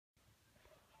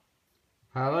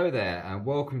Hello there and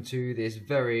welcome to this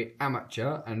very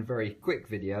amateur and very quick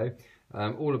video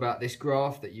all about this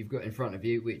graph that you've got in front of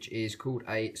you, which is called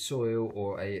a soil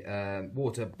or a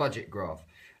water budget graph.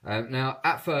 Now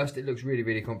at first it looks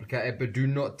really complicated, but do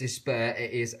not despair,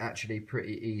 it is actually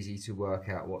pretty easy to work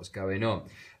out what's going on.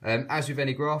 As with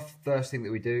any graph, first thing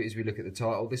that we do is we look at the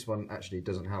title. This one actually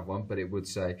doesn't have one, but it would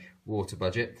say water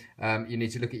budget. You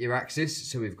need to look at your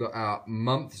axis, so we've got our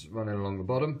months running along the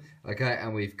bottom, okay,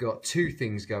 and we've got two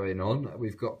things going on.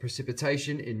 We've got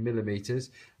precipitation in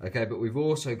millimeters, okay, but we've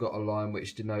also got a line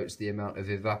which denotes the amount of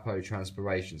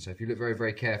evapotranspiration. So if you look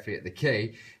very carefully at the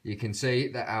key, you can see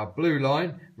that our blue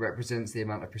line represents the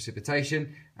amount of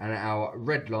precipitation and our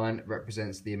red line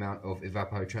represents the amount of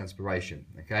evapotranspiration,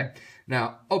 okay?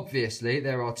 Now, obviously,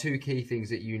 there are two key things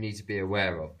that you need to be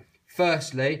aware of.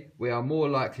 Firstly, we are more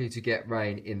likely to get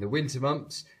rain in the winter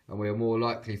months and we are more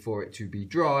likely for it to be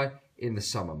dry in the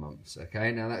summer months,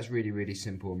 okay? Now that's really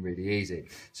simple and really easy.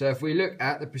 So if we look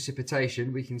at the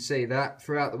precipitation, we can see that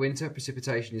throughout the winter,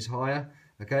 precipitation is higher,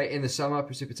 okay? In the summer,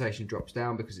 precipitation drops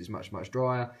down because it's much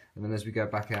drier, and then as we go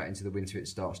back out into the winter, it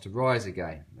starts to rise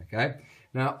again, okay?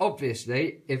 Now,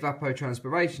 obviously,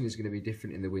 evapotranspiration is going to be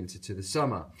different in the winter to the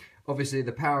summer. Obviously,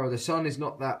 the power of the sun is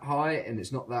not that high and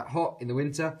it's not that hot in the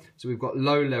winter, so we've got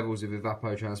low levels of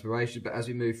evapotranspiration. But as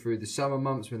we move through the summer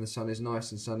months, when the sun is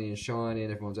nice and sunny and shiny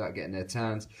and everyone's out getting their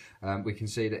tans, we can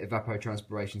see that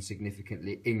evapotranspiration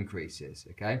significantly increases,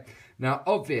 okay? Now,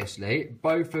 obviously,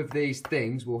 both of these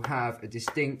things will have a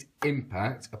distinct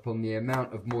impact upon the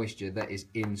amount of moisture that is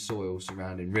in soil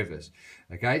surrounding rivers,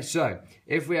 okay? So,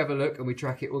 if we have a look and we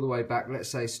track it all the way back, let's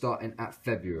say starting at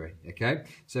February, okay?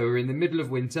 So we're in the middle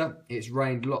of winter. It's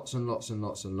rained lots,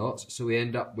 so we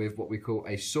end up with what we call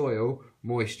a soil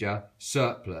moisture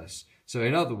surplus. So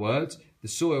in other words, the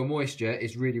soil moisture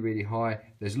is really high,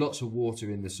 there's lots of water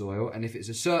in the soil, and if it's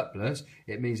a surplus,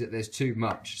 it means that there's too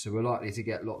much. So we're likely to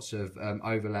get lots of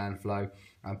overland flow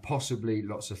and possibly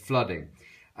lots of flooding.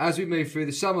 As we move through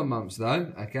the summer months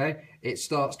though, okay, it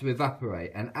starts to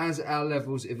evaporate, and as our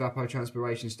levels of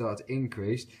evapotranspiration start to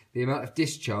increase, the amount of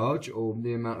discharge or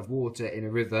the amount of water in a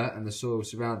river and the soil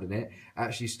surrounding it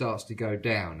actually starts to go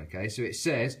down, okay? So it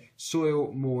says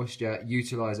soil moisture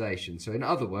utilization. So in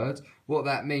other words, what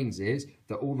that means is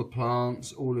that all the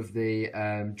plants, all of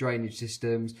the drainage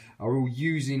systems are all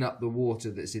using up the water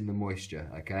that's in the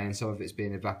moisture, okay? And some of it's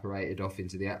being evaporated off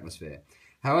into the atmosphere.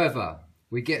 However,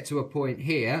 we get to a point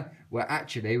here where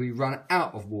actually we run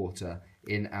out of water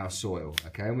in our soil,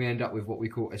 okay? And we end up with what we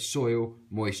call a soil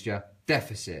moisture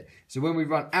deficit. So when we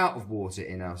run out of water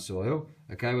in our soil,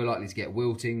 okay, we're likely to get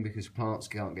wilting because plants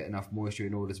can't get enough moisture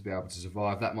in order to be able to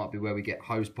survive. That might be where we get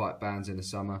hosepipe bans in the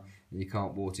summer and you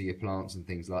can't water your plants and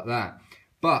things like that.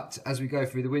 But as we go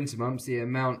through the winter months, the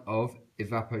amount of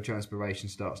evapotranspiration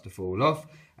starts to fall off,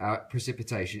 our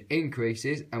precipitation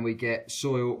increases, and we get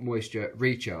soil moisture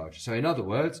recharge. So in other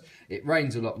words, it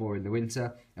rains a lot more in the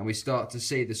winter, and we start to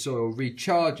see the soil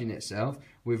recharging itself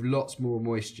with lots more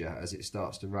moisture as it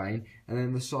starts to rain, and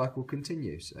then the cycle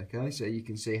continues, okay? So you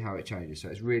can see how it changes. So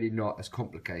it's really not as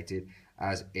complicated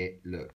as it looks.